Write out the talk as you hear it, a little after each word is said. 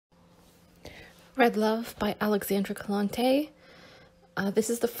Red Love by Alexandra Kollontai. This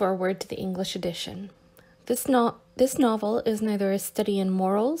is the foreword to the English edition. This novel is neither a study in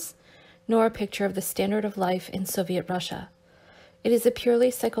morals nor a picture of the standard of life in Soviet Russia. It is a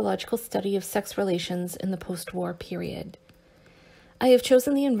purely psychological study of sex relations in the post-war period. I have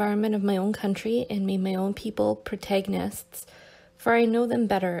chosen the environment of my own country and made my own people protagonists, for I know them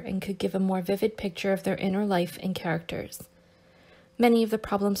better and could give a more vivid picture of their inner life and characters. Many of the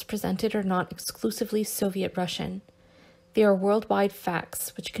problems presented are not exclusively Soviet Russian. They are worldwide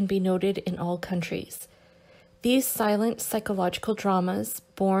facts which can be noted in all countries. These silent psychological dramas,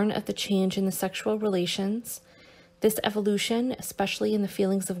 born of the change in the sexual relations, this evolution, especially in the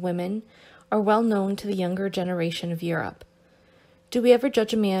feelings of women, are well known to the younger generation of Europe. Do we ever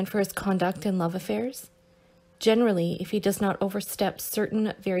judge a man for his conduct in love affairs? Generally, if he does not overstep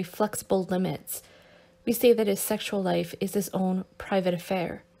certain very flexible limits, we say that his sexual life is his own private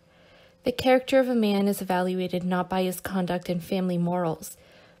affair. The character of a man is evaluated not by his conduct and family morals,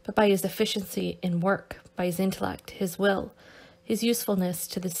 but by his efficiency in work, by his intellect, his will, his usefulness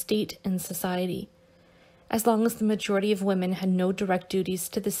to the state and society. As long as the majority of women had no direct duties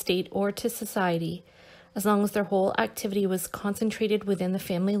to the state or to society, as long as their whole activity was concentrated within the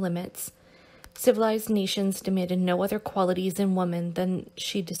family limits, civilized nations demanded no other qualities in woman than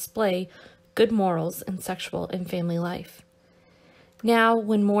she display good morals and sexual and family life. Now,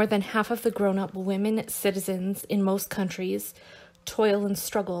 when more than half of the grown-up women citizens in most countries toil and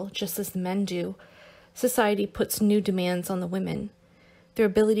struggle just as the men do, society puts new demands on the women. Their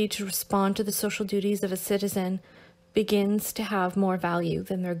ability to respond to the social duties of a citizen begins to have more value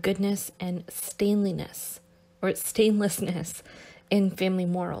than their goodness and stainlessness in family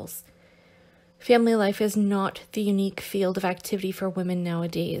morals. Family life is not the unique field of activity for women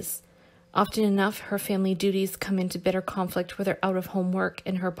nowadays. Often enough, her family duties come into bitter conflict with her out-of-home work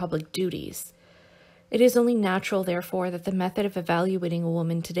and her public duties. It is only natural, therefore, that the method of evaluating a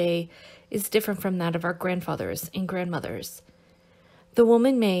woman today is different from that of our grandfathers and grandmothers. The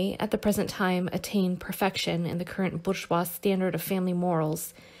woman may, at the present time, attain perfection in the current bourgeois standard of family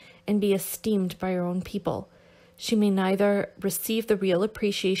morals and be esteemed by her own people. She may neither receive the real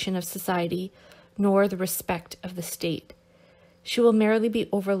appreciation of society nor the respect of the state. She will merely be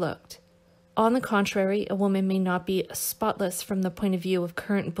overlooked. On the contrary, a woman may not be spotless from the point of view of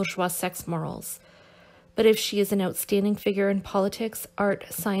current bourgeois sex morals, but if she is an outstanding figure in politics, art,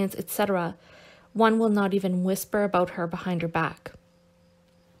 science, etc., one will not even whisper about her behind her back.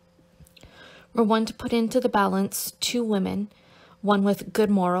 Were one to put into the balance two women, one with good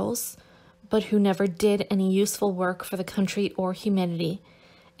morals, but who never did any useful work for the country or humanity,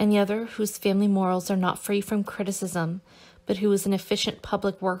 and the other whose family morals are not free from criticism, but who is an efficient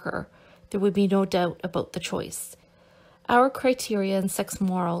public worker, there would be no doubt about the choice. Our criteria in sex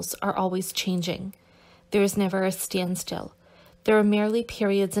morals are always changing. There is never a standstill. There are merely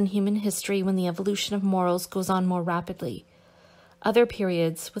periods in human history when the evolution of morals goes on more rapidly. Other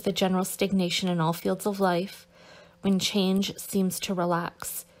periods, with a general stagnation in all fields of life, when change seems to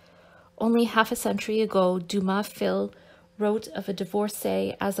relax. Only half a century ago, Dumas Phil wrote of a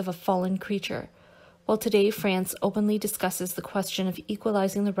divorcee as of a fallen creature, while today France openly discusses the question of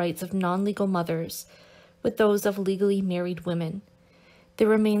equalizing the rights of non-legal mothers with those of legally married women. There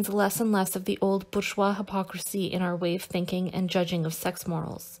remains less and less of the old bourgeois hypocrisy in our way of thinking and judging of sex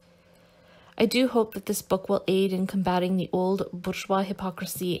morals. I do hope that this book will aid in combating the old bourgeois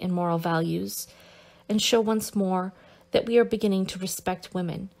hypocrisy in moral values and show once more that we are beginning to respect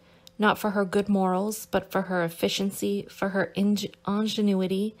women, not for her good morals, but for her efficiency, for her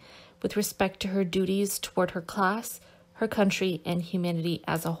ingenuity, with respect to her duties toward her class, her country, and humanity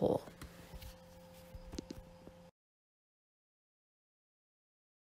as a whole.